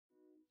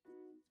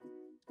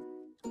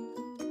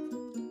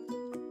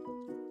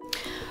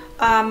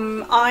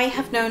I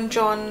have known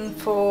John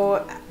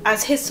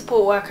as his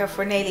support worker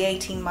for nearly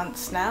 18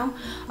 months now.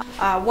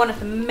 One of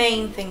the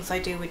main things I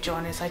do with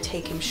John is I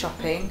take him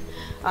shopping,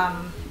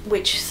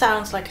 which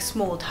sounds like a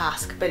small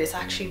task, but it's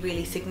actually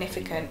really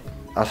significant.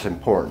 That's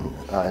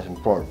important. That is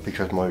important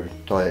because my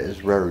diet is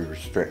very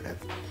restrictive.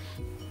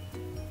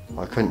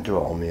 I couldn't do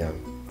it on my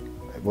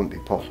own. It wouldn't be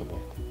possible.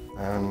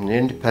 The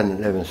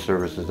Independent Living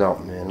Service has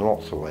helped me in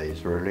lots of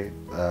ways, really,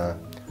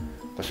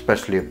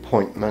 especially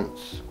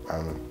appointments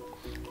and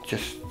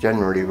just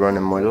generally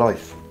running my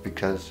life,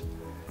 because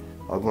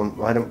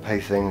I don't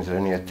pay things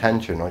any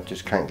attention. I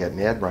just can't get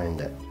my head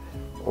around it.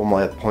 All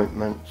my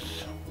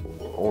appointments,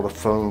 all the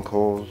phone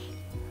calls,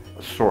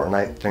 sorting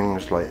out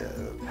things like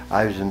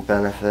housing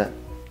benefit.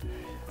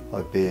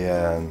 I'd be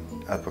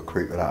up a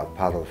creek without a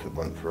paddle if it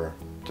weren't for her,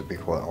 to be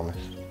quite honest.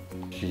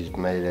 She's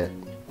made it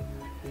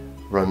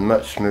run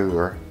much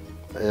smoother.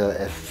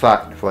 In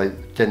fact, if I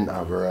didn't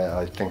have her,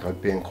 I think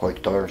I'd be in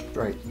quite dire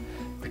straits,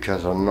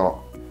 because I'm not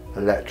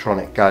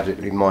electronic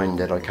gadgetly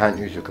minded. I can't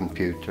use a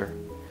computer.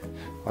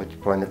 I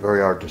find it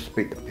very hard to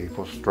speak to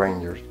people,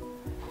 strangers.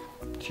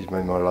 She's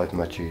made my life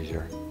much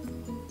easier,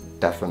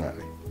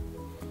 definitely.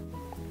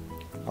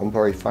 I'm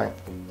very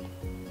thankful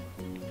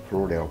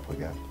for all the help I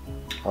get.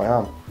 I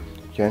am,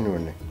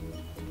 genuinely.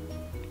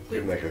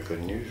 You'd make a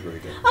good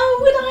newsreader. Oh,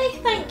 would I?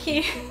 Thank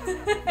you.